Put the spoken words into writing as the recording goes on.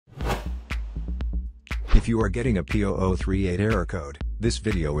If you are getting a P0038 error code, this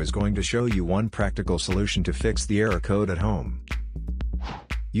video is going to show you one practical solution to fix the error code at home.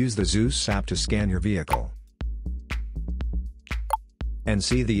 Use the Zeus app to scan your vehicle and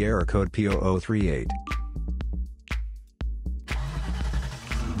see the error code P0038.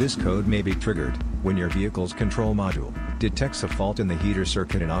 This code may be triggered when your vehicle's control module detects a fault in the heater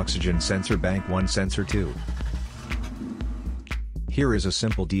circuit and oxygen sensor bank 1 sensor 2. Here is a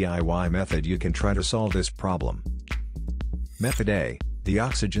simple DIY method you can try to solve this problem. Method A, the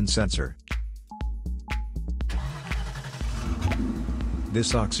oxygen sensor.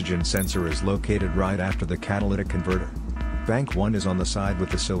 This oxygen sensor is located right after the catalytic converter. Bank 1 is on the side with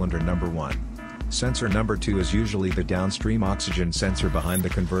the cylinder number 1. Sensor number 2 is usually the downstream oxygen sensor behind the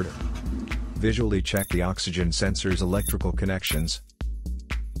converter. Visually check the oxygen sensor's electrical connections,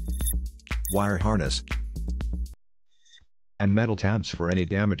 wire harness, and metal tabs for any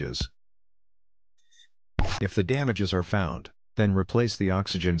damages. If the damages are found, then replace the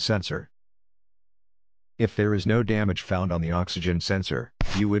oxygen sensor. If there is no damage found on the oxygen sensor,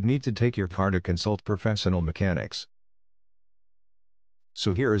 you would need to take your car to consult professional mechanics.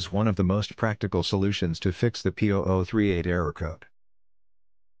 So here is one of the most practical solutions to fix the P0038 error code.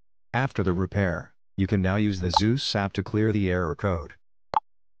 After the repair, you can now use the Zeus app to clear the error code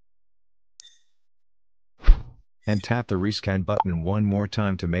and tap the rescan button one more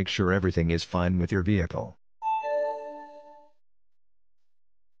time to make sure everything is fine with your vehicle.